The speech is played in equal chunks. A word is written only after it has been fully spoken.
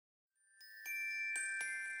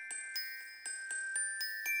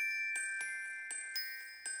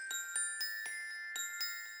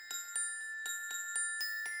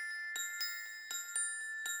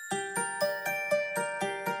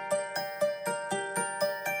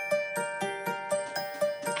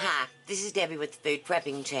this is Debbie with the Food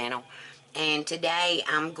Prepping channel, and today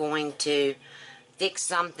I'm going to fix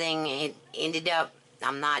something. It ended up,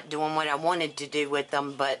 I'm not doing what I wanted to do with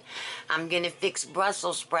them, but I'm going to fix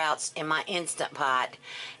Brussels sprouts in my Instant Pot,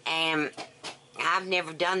 and I've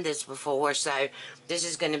never done this before, so this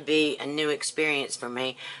is going to be a new experience for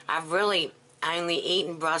me. I've really only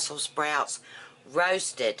eaten Brussels sprouts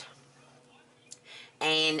roasted,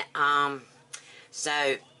 and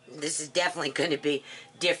so this is definitely going to be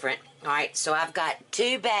different. Alright, so I've got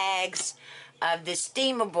 2 bags of the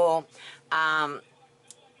steamable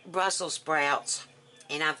Brussels sprouts,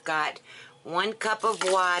 and I've got 1 cup of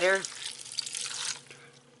water.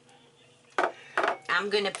 I'm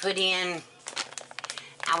going to put in,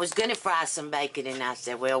 I was going to fry some bacon, and I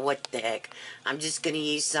said, well, what the heck, I'm just going to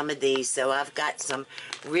use some of these. So I've got some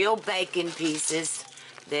real bacon pieces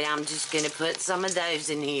that I'm just going to put some of those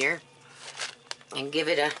in here and give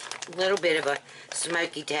it a little bit of a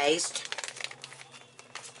smoky taste.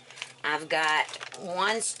 I've got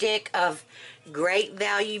 1 stick of great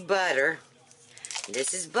value butter.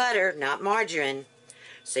 This is butter, not margarine.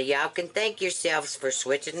 So y'all can thank yourselves for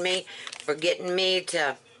switching me, for getting me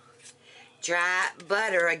to try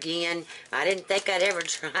butter again. I didn't think I'd ever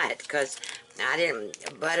try it because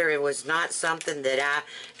butter, it was not something that I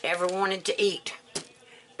ever wanted to eat,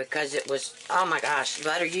 because it was, oh my gosh,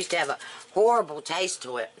 butter used to have a horrible taste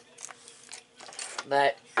to it.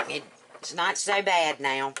 But it's not so bad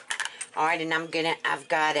now. Alright, and I've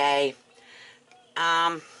got a,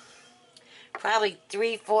 probably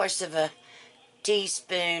 3/4 of a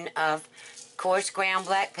teaspoon of coarse ground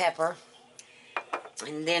black pepper.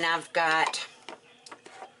 And then I've got,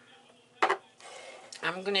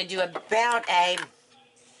 I'm going to do about a 1.5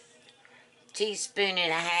 teaspoons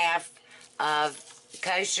of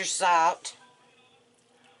kosher salt.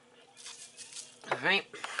 Alright.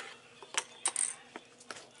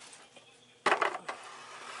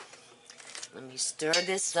 Let me stir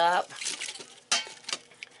this up.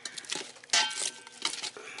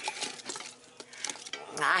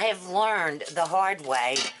 I have learned the hard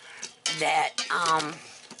way that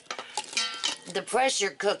the pressure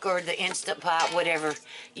cooker, the Instant Pot, whatever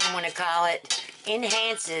you want to call it,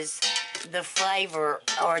 enhances the flavor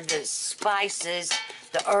or the spices,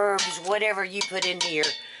 the herbs, whatever you put in here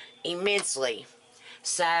immensely.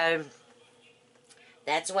 So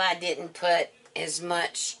that's why I didn't put as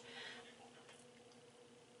much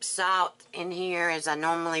salt in here as I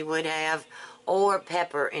normally would have, or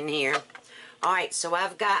pepper in here. Alright, so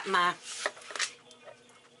I've got my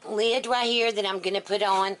lid right here that I'm going to put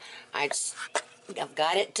on. I've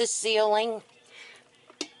got it to sealing.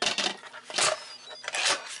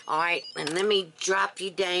 Alright, and let me drop you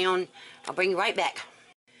down. I'll bring you right back.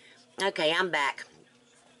 Okay, I'm back.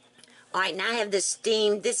 Alright, now I have the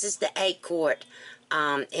steam. This is the 8 quart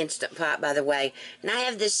Instant Pot, by the way. And I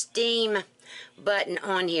have the steam button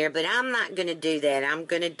on here, but I'm not going to do that. I'm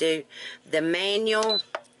going to do the manual,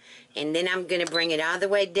 and then I'm going to bring it all the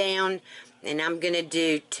way down, and I'm going to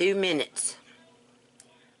do 2 minutes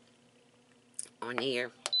on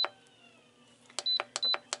here.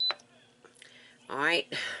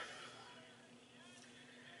 Alright.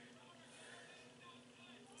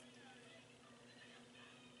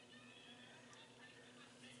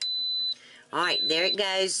 Alright, there it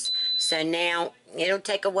goes. So now, it'll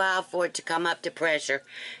take a while for it to come up to pressure.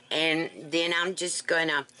 And then I'm just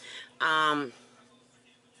gonna, I'm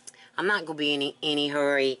not gonna be in any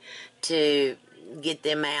hurry to get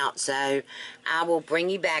them out. So, I will bring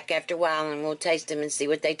you back after a while and we'll taste them and see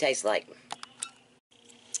what they taste like.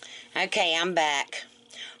 Okay, I'm back.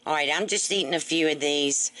 Alright, I'm just eating a few of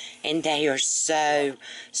these, and they are so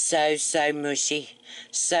mushy.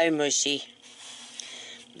 So mushy.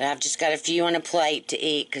 But I've just got a few on a plate to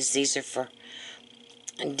eat, because these are for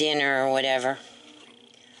dinner or whatever.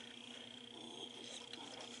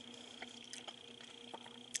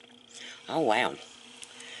 Oh, wow.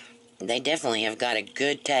 They definitely have got a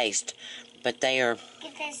good taste. But they are,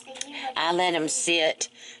 I let them sit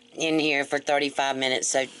in here for 35 minutes,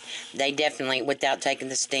 so they definitely, without taking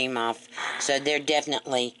the steam off, so they're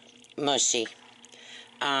definitely mushy.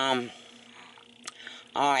 Alright,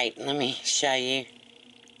 let me show you.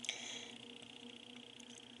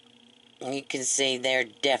 You can see they're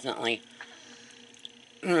definitely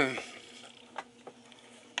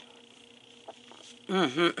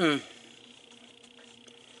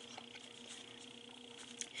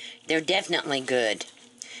They're definitely good.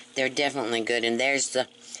 They're definitely good. And there's the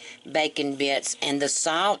bacon bits, and the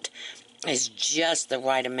salt is just the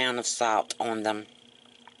right amount of salt on them.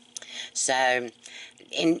 So,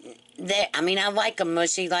 I mean, I like them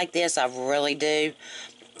mushy like this, I really do.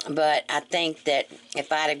 But I think that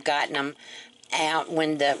if I'd have gotten them out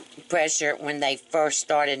when they first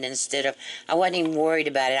started, instead of, I wasn't even worried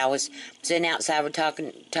about it. I was sitting outside with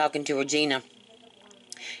talking to Regina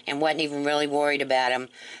and wasn't even really worried about them.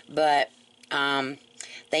 But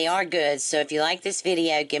they are good. So if you like this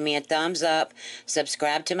video, give me a thumbs up,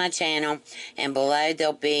 subscribe to my channel, and below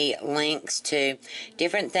there'll be links to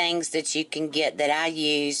different things that you can get that I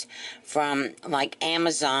use from like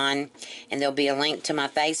Amazon, and there'll be a link to my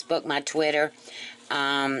Facebook, my Twitter,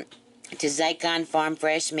 to Zaycon Farm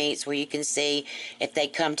Fresh Meats, where you can see if they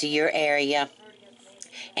come to your area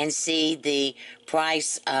and see the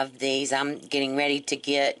price of these. I'm getting ready to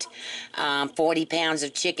get 40 pounds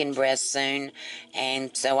of chicken breast soon,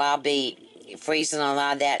 and so I'll be freezing a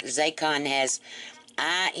lot of that. Zaycon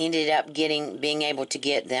I ended up being able to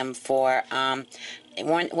get them for, it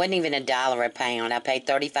wasn't even $1 a pound. I paid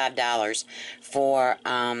 $35 for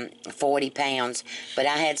 40 pounds, but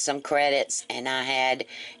I had some credits, and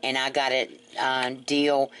I got a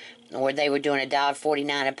deal where they were doing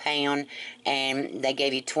 $1.49 a pound, and they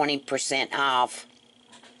gave you 20% off.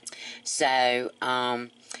 So,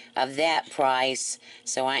 of that price,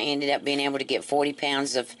 so I ended up being able to get 40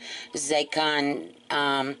 pounds of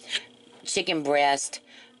Zaycon chicken breast,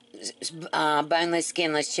 boneless,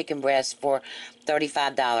 skinless chicken breast for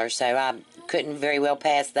 $35. So I couldn't very well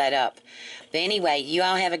pass that up. But anyway, you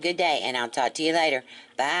all have a good day, and I'll talk to you later.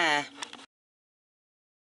 Bye.